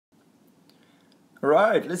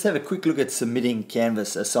Alright, let's have a quick look at submitting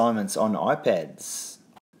Canvas assignments on iPads.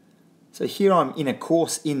 So here I'm in a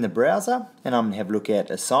course in the browser and I'm going to have a look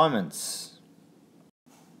at assignments.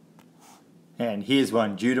 And here's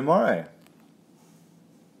one due tomorrow.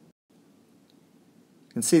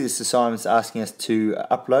 You can see this assignment's asking us to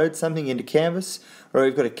upload something into Canvas. Alright,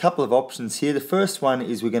 we've got a couple of options here. The first one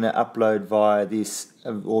is we're going to upload via this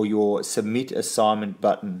or your submit assignment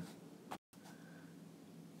button.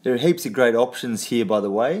 There are heaps of great options here, by the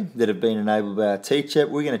way, that have been enabled by our teacher.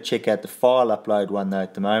 We're going to check out the file upload one though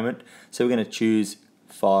at the moment. So we're going to choose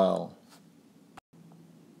File.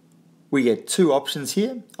 We get two options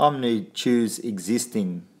here. I'm going to choose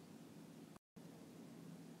Existing.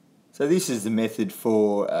 So this is the method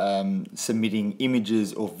for submitting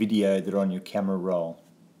images or video that are on your camera roll.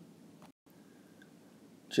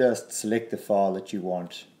 Just select the file that you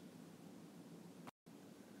want.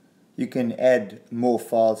 You can add more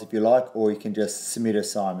files if you like, or you can just submit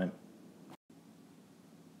assignment.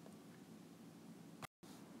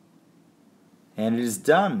 And it is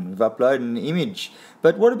done. We've uploaded an image.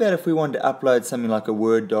 But what about if we wanted to upload something like a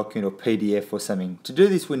Word document or PDF or something? To do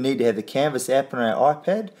this, we need to have the Canvas app on our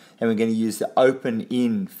iPad, and we're going to use the Open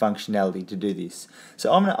In functionality to do this.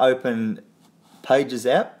 So I'm going to open Pages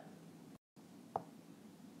app.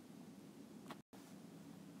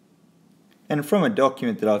 And from a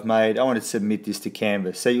document that I've made, I want to submit this to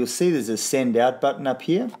Canvas. So you'll see there's a Send Out button up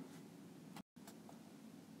here.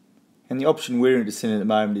 And the option we're interested in at the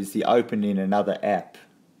moment is the Open in Another App.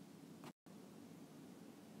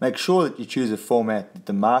 Make sure that you choose a format that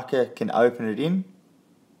the marker can open it in.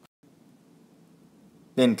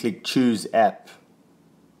 Then click Choose App.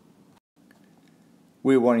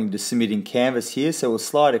 We're wanting to submit in Canvas here, so we'll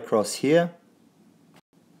slide across here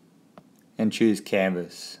and choose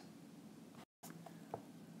Canvas.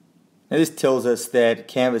 Now this tells us that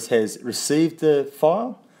Canvas has received the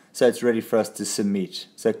file, so it's ready for us to submit.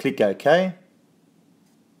 So click OK.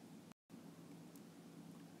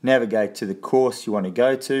 Navigate to the course you want to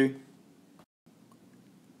go to.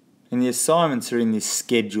 And the assignments are in this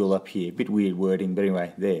schedule up here. A bit weird wording, but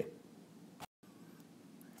anyway, there.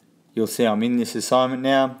 You'll see I'm in this assignment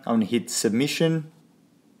now. I'm going to hit Submission.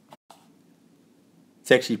 It's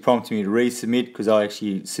actually prompting me to resubmit because I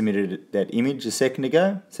actually submitted that image a second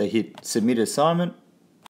ago. So hit Submit Assignment.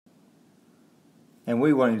 And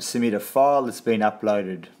we want to submit a file that's been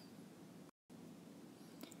uploaded.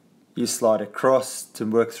 You slide across to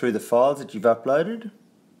work through the files that you've uploaded.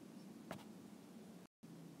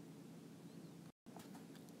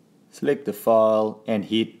 Select the file and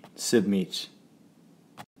hit Submit.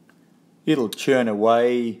 It'll churn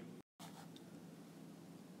away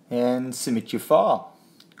and submit your file.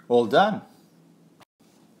 All done.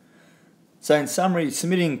 So in summary,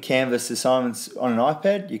 submitting Canvas assignments on an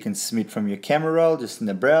iPad, you can submit from your camera roll just in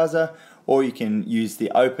the browser, or you can use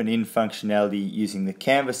the Open In functionality using the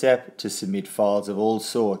Canvas app to submit files of all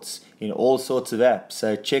sorts in all sorts of apps.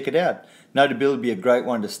 So check it out. Notability would be a great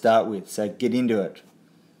one to start with, so get into it.